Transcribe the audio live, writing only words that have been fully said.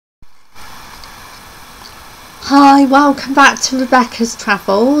Hi, welcome back to Rebecca's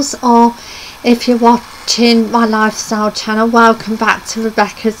Travels, or if you're watching my lifestyle channel, welcome back to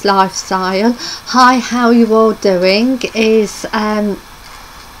Rebecca's Lifestyle. Hi, how are you all doing? I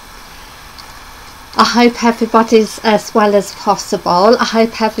hope everybody's as well as possible. I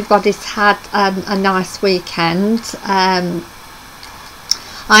hope everybody's had a nice weekend. I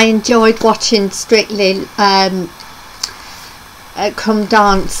enjoyed watching Strictly Come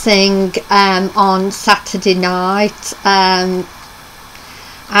Dancing on Saturday night, and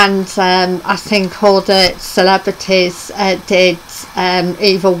I think all the celebrities did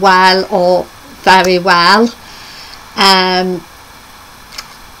either well or very well, and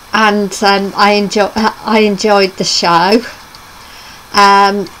I enjoyed the show,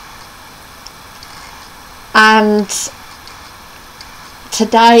 and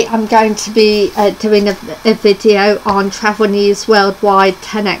today I'm going to be doing a video on Travel News Worldwide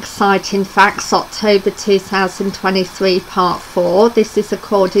 10 Exciting Facts, October 2023, Part 4. This is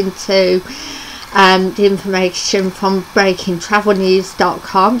according to the information from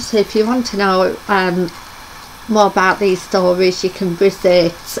breakingtravelnews.com. So if you want to know more about these stories, you can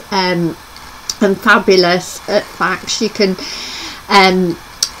visit and fabulous facts, you can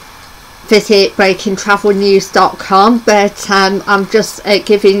visit breakingtravelnews.com, but I'm just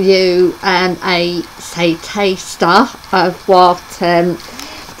giving you a taster of what the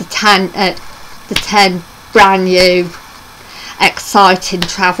 10 brand new exciting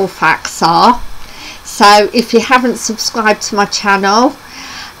travel facts are. So if you haven't subscribed to my channel,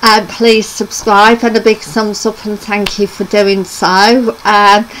 please subscribe, and a big thumbs up, and thank you for doing so.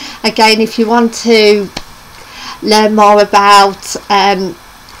 Again, if you want to learn more about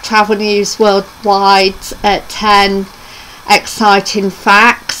Travel News Worldwide 10 exciting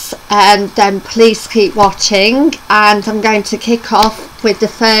facts, and then please keep watching. And I'm going to kick off with the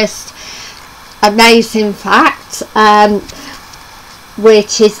first amazing fact,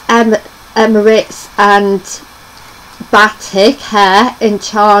 which is Emirates and Batik Hair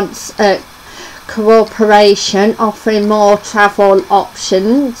enchants cooperation, offering more travel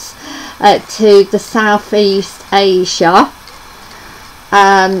options to the Southeast Asia,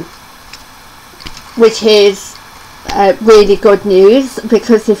 which is really good news,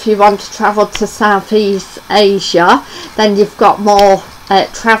 because if you want to travel to Southeast Asia, then you've got more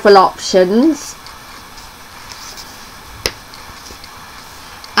travel options.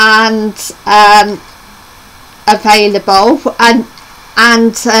 And available, and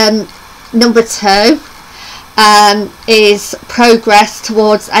number 2 is progress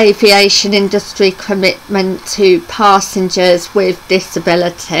towards aviation industry commitment to passengers with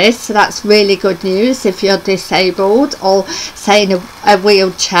disabilities. So that's really good news. If you're disabled or say in a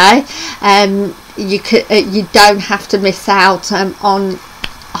wheelchair, you don't have to miss out on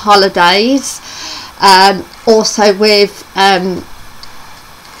holidays. Also with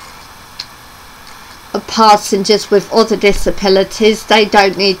passengers with other disabilities, they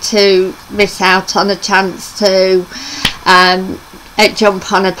don't need to miss out on a chance to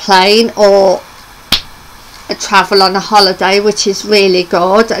jump on a plane or travel on a holiday, which is really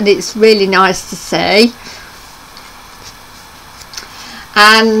good, and it's really nice to see.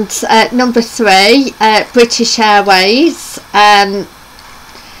 And number 3, British Airways,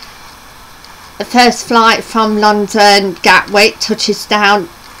 the first flight from London Gatwick touches down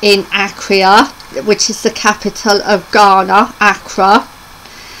in Accra, which is the capital of Ghana, Accra,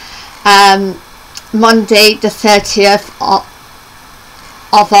 Monday the 30th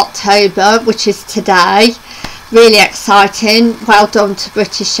of October, which is today. Really exciting. Well done to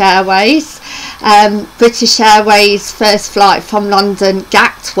British Airways. British Airways first flight from London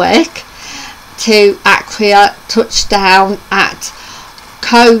Gatwick to Accra touched down at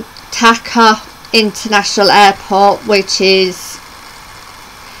Kotaka International Airport, which is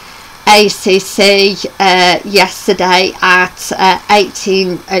ACC, yesterday at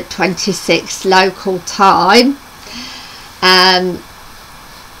 18:26 local time.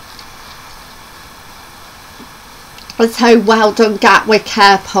 So well done Gatwick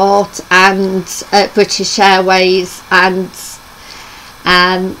Airport and British Airways and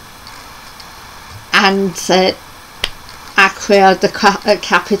Accra, the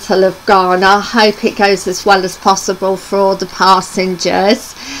capital of Ghana. I hope it goes as well as possible for all the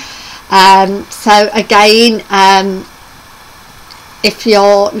passengers. So again, if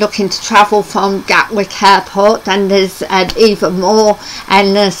you're looking to travel from Gatwick Airport, then there's even more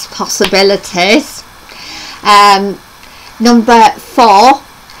endless possibilities. Number 4,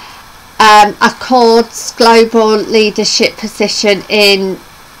 Accord's global leadership position in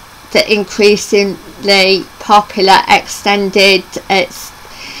the increasingly popular extended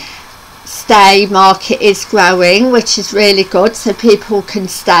stay market is growing, which is really good, so people can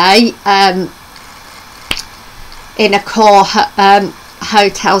stay in a core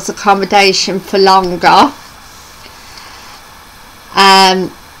hotels accommodation for longer. And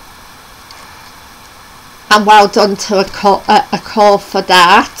well done to a call for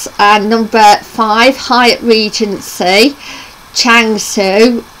that. And number 5, Hyatt Regency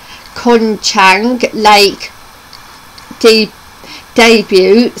Changshu Kunchang Lake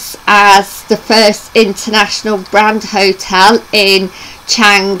debuts as the first international brand hotel in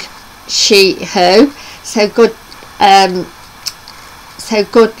Changshu. So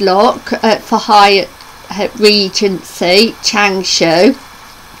good luck for Hyatt Regency Changshu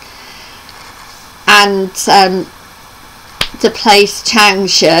and the place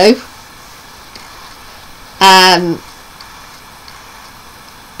Changshu.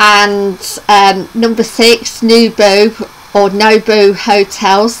 Number 6, Nobu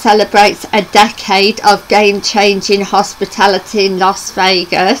Hotel celebrates a decade of game-changing hospitality in Las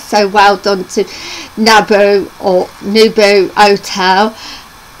Vegas. So well done to Nobu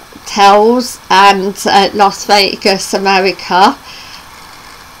Hotels and Las Vegas, America.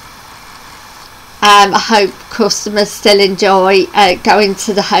 I hope customers still enjoy going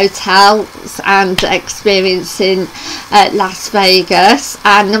to the hotels and experiencing Las Vegas.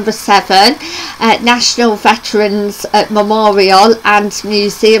 And number 7, National Veterans Memorial and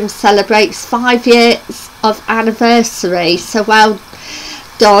Museum celebrates 5 years of anniversary. So well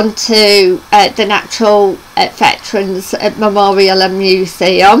done to the Natural Veterans Memorial and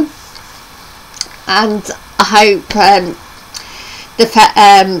Museum. And I hope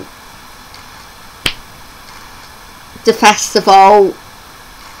the festival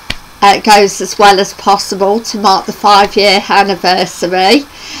goes as well as possible to mark the 5-year anniversary.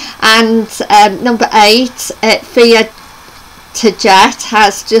 And number 8, ViaJet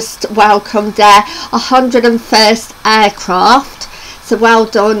has just welcomed their 101st aircraft. So well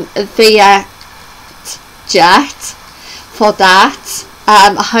done ViaJet for that.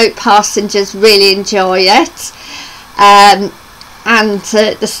 I hope passengers really enjoy it. And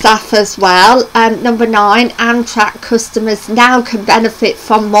the staff as well. Number 9, Amtrak customers now can benefit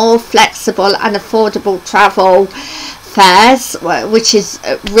from more flexible and affordable travel fares, which is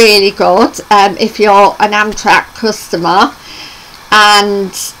really good if you're an Amtrak customer.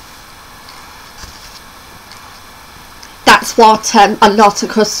 And that's what a lot of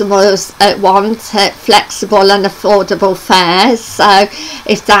customers want, flexible and affordable fares. So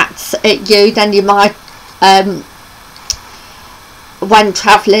if that's you, then you might when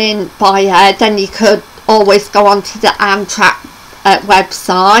travelling by air, then you could always go onto the Amtrak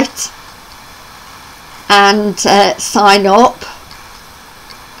website and sign up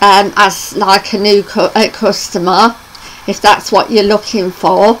as like a new customer if that's what you're looking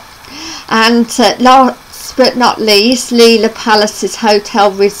for. And last but not least, Leela Palaces Hotel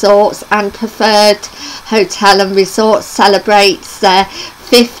Resorts and Preferred Hotel and Resorts celebrates their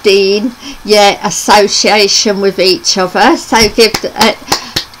 15-year association with each other. So give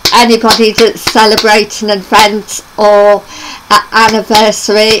anybody that's celebrating an event or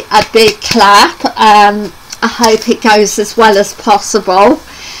anniversary a big clap. I hope it goes as well as possible.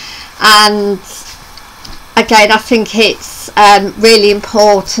 And again, I think it's really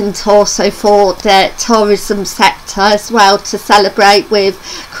important also for the tourism sector as well to celebrate with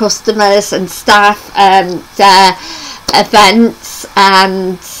customers and staff their events.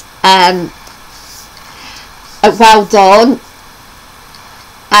 And well done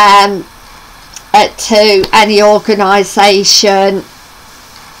to any organisation,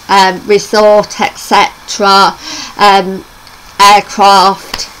 resort, etc.,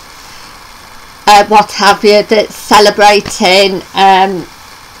 aircraft, what have you, that's celebrating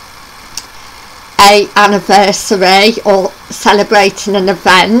a anniversary or celebrating an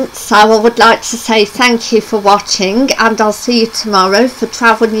event. So I would like to say thank you for watching, and I'll see you tomorrow for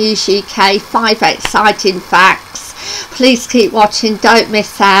Travel News UK 5 exciting facts. Please keep watching, don't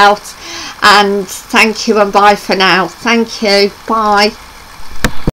miss out, and thank you and bye for now. Thank you, bye.